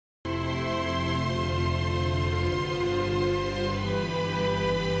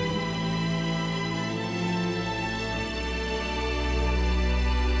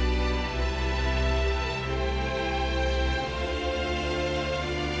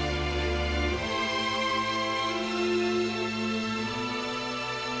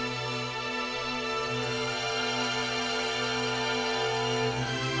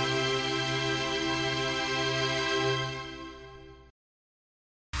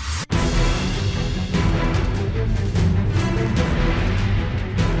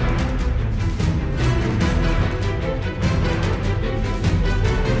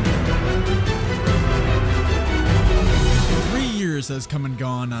come and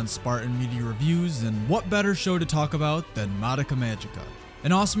gone on Spartan Media Reviews, and what better show to talk about than Madoka Magica?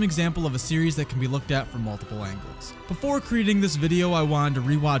 An awesome example of a series that can be looked at from multiple angles. Before creating this video, I wanted to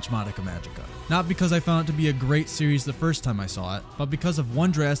rewatch Madoka Magica. Not because I found it to be a great series the first time I saw it, but because of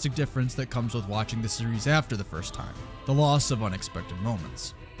one drastic difference that comes with watching the series after the first time: the loss of unexpected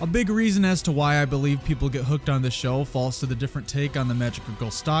moments. A big reason as to why I believe people get hooked on this show falls to the different take on the magical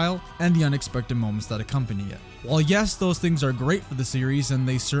girl style and the unexpected moments that accompany it. While yes, those things are great for the series and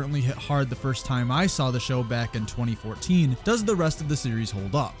they certainly hit hard the first time I saw the show back in 2014, does the rest of the series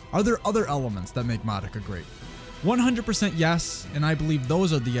hold up? Are there other elements that make Madoka great? 100% yes, and I believe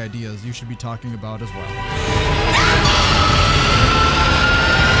those are the ideas you should be talking about as well.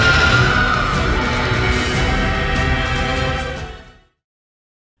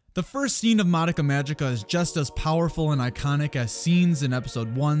 The first scene of Madoka Magica is just as powerful and iconic as scenes in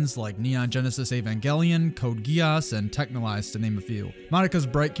episode 1s like Neon Genesis Evangelion, Code Geass, and Technolize, to name a few. Madoka's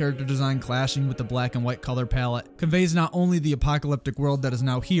bright character design clashing with the black and white color palette conveys not only the apocalyptic world that is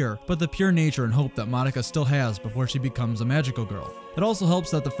now here, but the pure nature and hope that Madoka still has before she becomes a magical girl. It also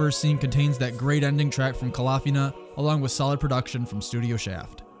helps that the first scene contains that great ending track from Kalafina, along with solid production from Studio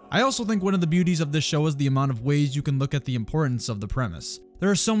Shaft. I also think one of the beauties of this show is the amount of ways you can look at the importance of the premise. There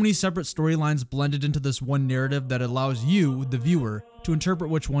are so many separate storylines blended into this one narrative that allows you, the viewer, to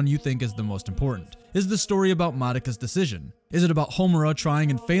interpret which one you think is the most important. Is the story about Madoka's decision? Is it about Homura trying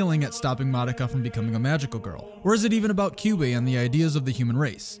and failing at stopping Madoka from becoming a magical girl? Or is it even about Kyubey and the ideas of the human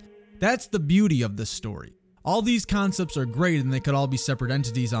race? That's the beauty of this story. All these concepts are great and they could all be separate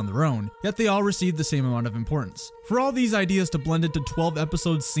entities on their own, yet they all receive the same amount of importance. For all these ideas to blend into 12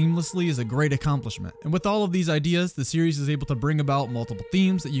 episodes seamlessly is a great accomplishment, and with all of these ideas, the series is able to bring about multiple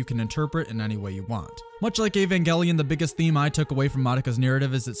themes that you can interpret in any way you want. Much like Evangelion, the biggest theme I took away from Madoka's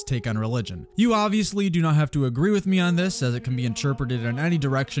narrative is its take on religion. You obviously do not have to agree with me on this, as it can be interpreted in any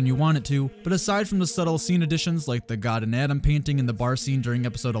direction you want it to, but aside from the subtle scene additions like the God and Adam painting in the bar scene during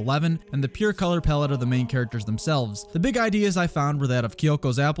episode 11, and the pure color palette of the main characters themselves, the big ideas I found were that of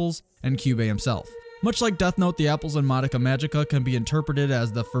Kyoko's apples and Kyubey himself. Much like Death Note, the apples in Madoka Magica can be interpreted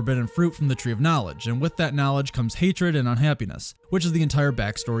as the forbidden fruit from the Tree of Knowledge, and with that knowledge comes hatred and unhappiness, which is the entire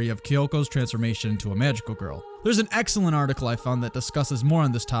backstory of Kyoko's transformation into a magical girl. There's an excellent article I found that discusses more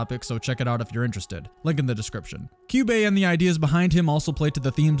on this topic, so check it out if you're interested. Link in the description. Kyubey and the ideas behind him also play to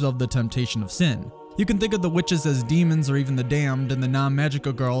the themes of the temptation of sin. You can think of the witches as demons or even the damned, and the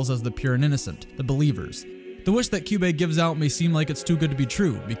non-magical girls as the pure and innocent, the believers. The wish that Kyubey gives out may seem like it's too good to be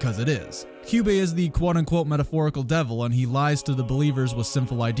true, because it is. Kyubey is the quote-unquote metaphorical devil, and he lies to the believers with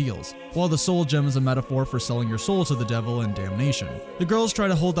sinful ideals, while the soul gem is a metaphor for selling your soul to the devil and damnation. The girls try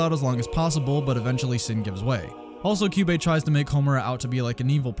to hold out as long as possible, but eventually sin gives way. Also, Kyubey tries to make Homura out to be like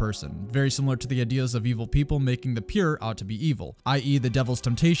an evil person, very similar to the ideas of evil people making the pure out to be evil, i.e. the devil's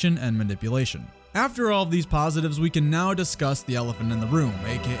temptation and manipulation. After all of these positives, we can now discuss the elephant in the room,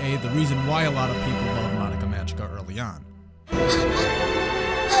 aka the reason why a lot of people love Madoka Magica early on.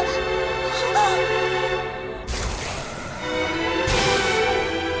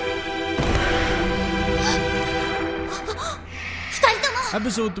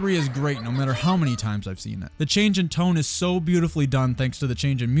 Episode 3 is great no matter how many times I've seen it. The change in tone is so beautifully done thanks to the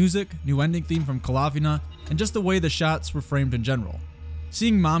change in music, new ending theme from Kalafina, and just the way the shots were framed in general.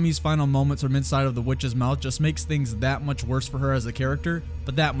 Seeing Mommy's final moments from inside of the witch's mouth just makes things that much worse for her as a character,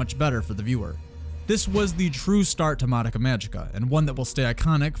 but that much better for the viewer. This was the true start to Madoka Magica, and one that will stay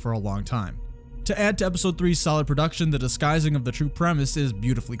iconic for a long time. To add to episode 3's solid production, the disguising of the true premise is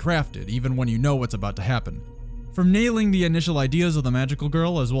beautifully crafted, even when you know what's about to happen. From nailing the initial ideas of the magical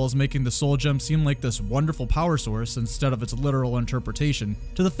girl, as well as making the soul gem seem like this wonderful power source instead of its literal interpretation,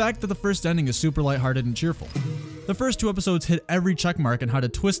 to the fact that the first ending is super lighthearted and cheerful. The first 2 episodes hit every checkmark in how to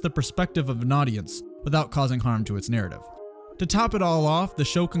twist the perspective of an audience without causing harm to its narrative. To top it all off, the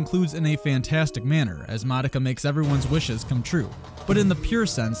show concludes in a fantastic manner, as Madoka makes everyone's wishes come true, but in the pure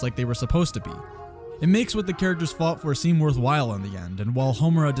sense like they were supposed to be. It makes what the characters fought for seem worthwhile in the end, and while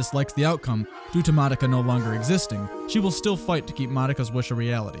Homura dislikes the outcome due to Madoka no longer existing, she will still fight to keep Madoka's wish a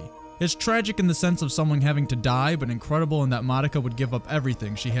reality. It's tragic in the sense of someone having to die, but incredible in that Madoka would give up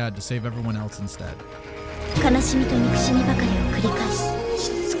everything she had to save everyone else instead. 悲しみと憎しみばかりを繰り返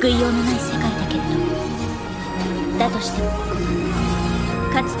す救いようのない世界だけれど、だとしても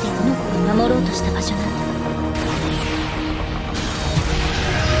かつてあの子を守ろうとした場所なんだ。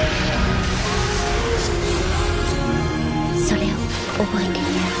それを覚えている。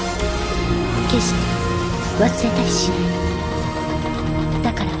決して忘れたりしない。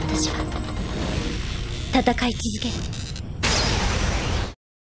だから私は戦い続ける。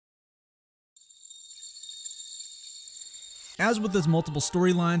As with its multiple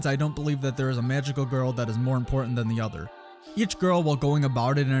storylines, I don't believe that there is a magical girl that is more important than the other. Each girl, while going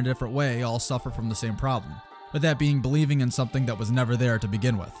about it in a different way, all suffer from the same problem, with that being believing in something that was never there to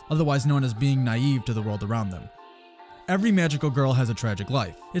begin with, otherwise known as being naive to the world around them. Every magical girl has a tragic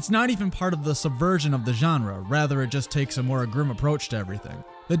life. It's not even part of the subversion of the genre, rather it just takes a more grim approach to everything.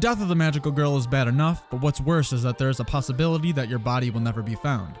 The death of the magical girl is bad enough, but what's worse is that there is a possibility that your body will never be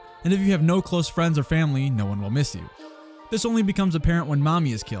found, and if you have no close friends or family, no one will miss you. This only becomes apparent when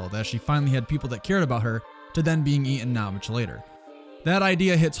Mami is killed, as she finally had people that cared about her, to then being eaten not much later. That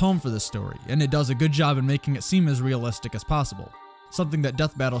idea hits home for this story, and it does a good job in making it seem as realistic as possible, something that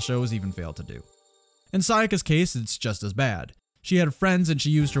death battle shows even fail to do. In Sayaka's case, it's just as bad. She had friends and she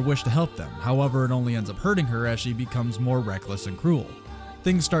used her wish to help them, however it only ends up hurting her as she becomes more reckless and cruel.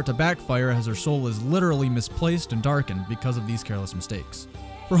 Things start to backfire as her soul is literally misplaced and darkened because of these careless mistakes.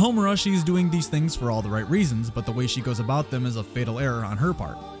 For Homura, she's doing these things for all the right reasons, but the way she goes about them is a fatal error on her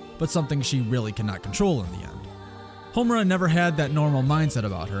part, but something she really cannot control in the end. Homura never had that normal mindset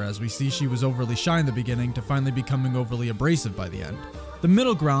about her, as we see she was overly shy in the beginning to finally becoming overly abrasive by the end. The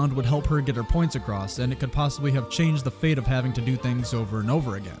middle ground would help her get her points across, and it could possibly have changed the fate of having to do things over and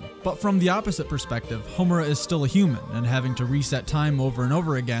over again. But from the opposite perspective, Homura is still a human, and having to reset time over and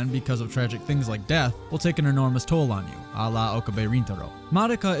over again because of tragic things like death will take an enormous toll on you, a la Okabe Rintaro.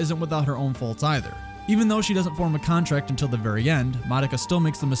 Madoka isn't without her own faults either. Even though she doesn't form a contract until the very end, Madoka still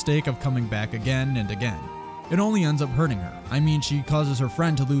makes the mistake of coming back again and again. It only ends up hurting her. I mean, she causes her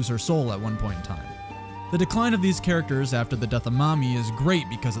friend to lose her soul at one point in time. The decline of these characters after the death of Mami is great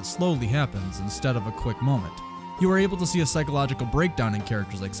because it slowly happens instead of a quick moment. You are able to see a psychological breakdown in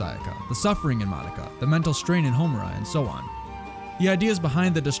characters like Sayaka, the suffering in Madoka, the mental strain in Homura, and so on. The ideas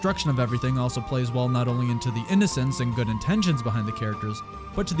behind the destruction of everything also plays well not only into the innocence and good intentions behind the characters,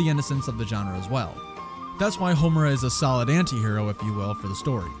 but to the innocence of the genre as well. That's why Homura is a solid anti-hero, if you will, for the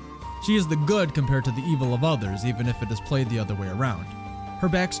story. She is the good compared to the evil of others, even if it is played the other way around. Her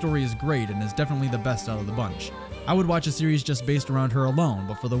backstory is great and is definitely the best out of the bunch. I would watch a series just based around her alone,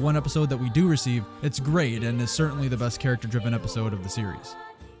 but for the one episode that we do receive, it's great and is certainly the best character-driven episode of the series.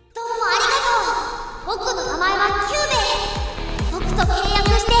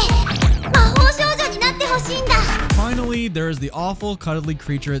 Finally, there is the awful, cuddly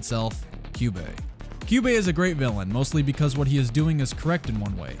creature itself, Kyubey. Kyubey is a great villain, mostly because what he is doing is correct in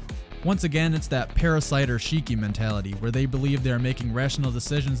one way. Once again, it's that parasite or shiki mentality where they believe they are making rational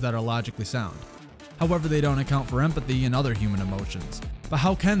decisions that are logically sound. However, they don't account for empathy and other human emotions. But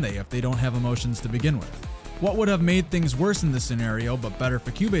how can they if they don't have emotions to begin with? What would have made things worse in this scenario, but better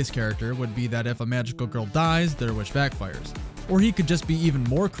for Kyubey's character, would be that if a magical girl dies, their wish backfires. Or he could just be even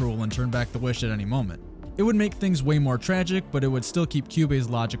more cruel and turn back the wish at any moment. It would make things way more tragic, but it would still keep Kyubey's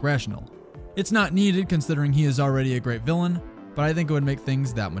logic rational. It's not needed considering he is already a great villain, but I think it would make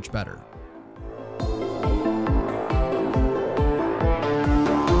things that much better.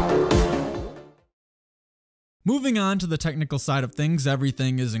 Moving on to the technical side of things,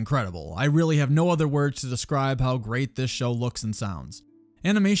 everything is incredible. I really have no other words to describe how great this show looks and sounds.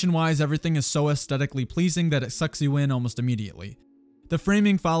 Animation-wise, everything is so aesthetically pleasing that it sucks you in almost immediately. The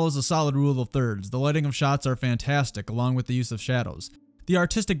framing follows a solid rule of thirds, the lighting of shots are fantastic along with the use of shadows. The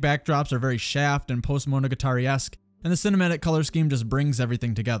artistic backdrops are very Shaft and post-Monogatari-esque, and the cinematic color scheme just brings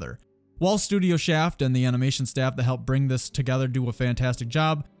everything together. While Studio Shaft and the animation staff that helped bring this together do a fantastic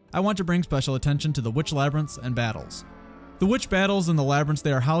job, I want to bring special attention to the witch labyrinths and battles. The witch battles and the labyrinths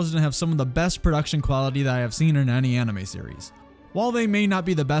they are housed in have some of the best production quality that I have seen in any anime series. While they may not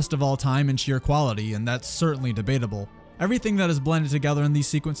be the best of all time in sheer quality, and that's certainly debatable, everything that is blended together in these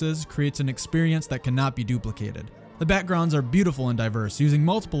sequences creates an experience that cannot be duplicated. The backgrounds are beautiful and diverse, using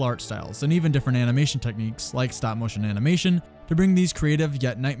multiple art styles and even different animation techniques like stop motion animation to bring these creative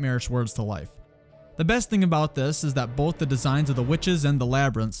yet nightmarish worlds to life. The best thing about this is that both the designs of the witches and the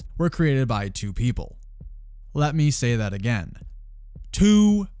labyrinths were created by 2 people. Let me say that again.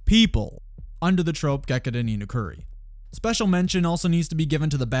 2 people, under the trope Gekiden Inukuri. Special mention also needs to be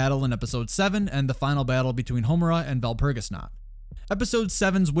given to the battle in episode 7 and the final battle between Homura and Valpurgisnacht. Episode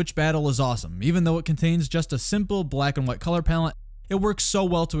 7's witch battle is awesome. Even though it contains just a simple black and white color palette, it works so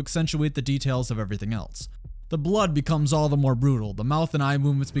well to accentuate the details of everything else. The blood becomes all the more brutal, the mouth and eye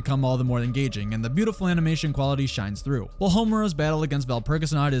movements become all the more engaging, and the beautiful animation quality shines through, while Homura's battle against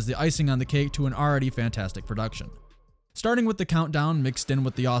Valpurgisnacht is the icing on the cake to an already fantastic production. Starting with the countdown mixed in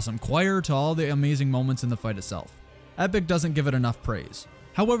with the awesome choir to all the amazing moments in the fight itself. Epic doesn't give it enough praise.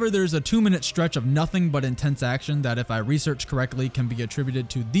 However, there's a 2-minute stretch of nothing but intense action that, if I research correctly, can be attributed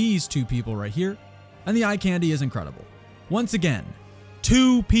to these 2 people right here, and the eye candy is incredible. Once again,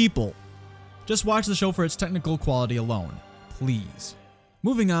 2 people. Just watch the show for its technical quality alone. please.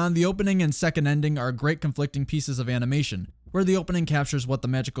 Moving on, the opening and second ending are great conflicting pieces of animation, where the opening captures what the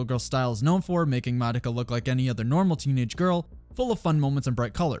magical girl style is known for, making Madoka look like any other normal teenage girl, full of fun moments and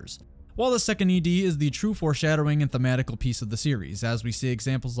bright colors. While the second ED is the true foreshadowing and thematical piece of the series, as we see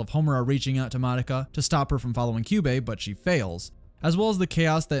examples of Homura reaching out to Madoka to stop her from following Kyubey, but she fails, as well as the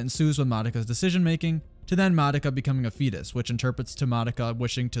chaos that ensues with Madoka's decision making, to then Madoka becoming a fetus, which interprets to Madoka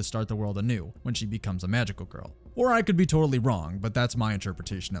wishing to start the world anew when she becomes a magical girl. Or I could be totally wrong, but that's my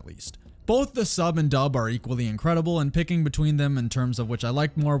interpretation at least. Both the sub and dub are equally incredible, and picking between them in terms of which I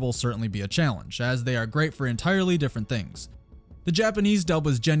like more will certainly be a challenge, as they are great for entirely different things. The Japanese dub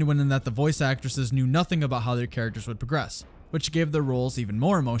was genuine in that the voice actresses knew nothing about how their characters would progress, which gave their roles even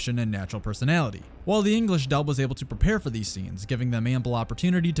more emotion and natural personality, while the English dub was able to prepare for these scenes, giving them ample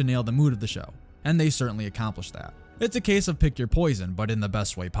opportunity to nail the mood of the show, and they certainly accomplished that. It's a case of pick your poison, but in the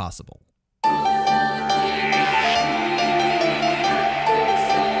best way possible.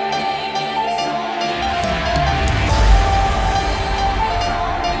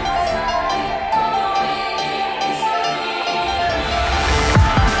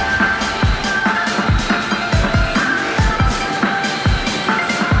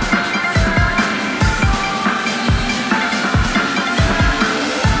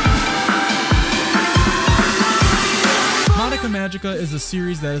 Magica is a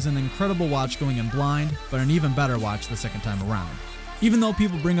series that is an incredible watch going in blind, but an even better watch the second time around. Even though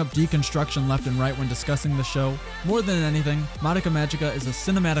people bring up deconstruction left and right when discussing the show, more than anything, Madoka Magica is a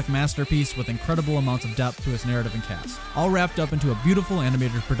cinematic masterpiece with incredible amounts of depth to its narrative and cast, all wrapped up into a beautiful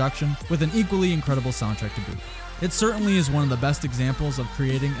animated production with an equally incredible soundtrack to boot. It certainly is one of the best examples of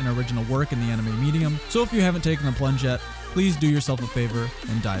creating an original work in the anime medium, so if you haven't taken the plunge yet, please do yourself a favor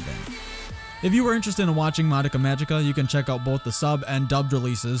and dive in. If you are interested in watching Madoka Magica, you can check out both the sub and dubbed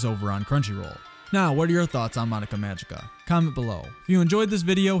releases over on Crunchyroll. Now, what are your thoughts on Madoka Magica? Comment below. If you enjoyed this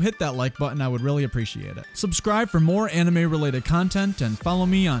video, hit that like button, I would really appreciate it. Subscribe for more anime related content and follow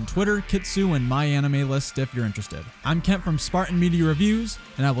me on Twitter, Kitsu, and my anime list if you're interested. I'm Kent from Spartan Media Reviews,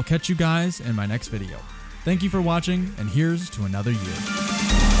 and I will catch you guys in my next video. Thank you for watching, and here's to another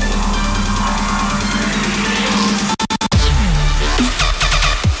year.